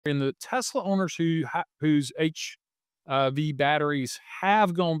And the Tesla owners whose HV batteries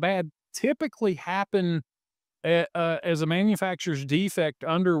have gone bad typically happen as a manufacturer's defect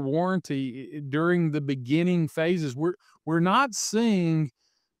under warranty during the beginning phases. We're not seeing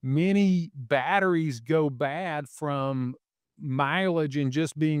many batteries go bad from mileage and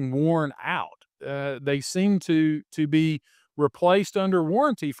just being worn out. They seem to be replaced under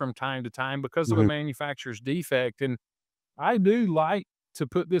warranty from time to time because of a Mhm. manufacturer's defect. And I do like to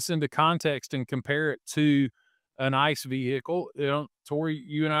put this into context and compare it to an ICE vehicle. You know, Tori,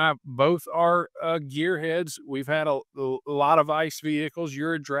 you and I both are gearheads. We've had a lot of ICE vehicles.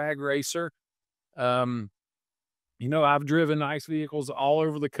 You're a drag racer. Um, I've driven ICE vehicles all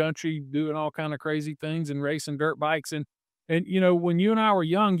over the country, doing all kind of crazy things and racing dirt bikes. And when you and I were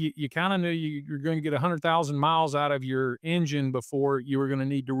young, you kind of knew you're going to get 100,000 miles out of your engine before you were going to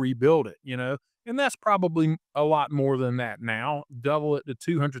need to rebuild it. And that's probably a lot more than that now. Double it to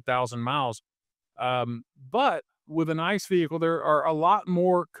 200,000 miles. But with an ICE vehicle, there are a lot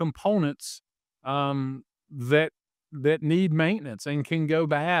more components that need maintenance and can go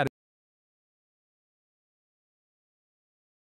bad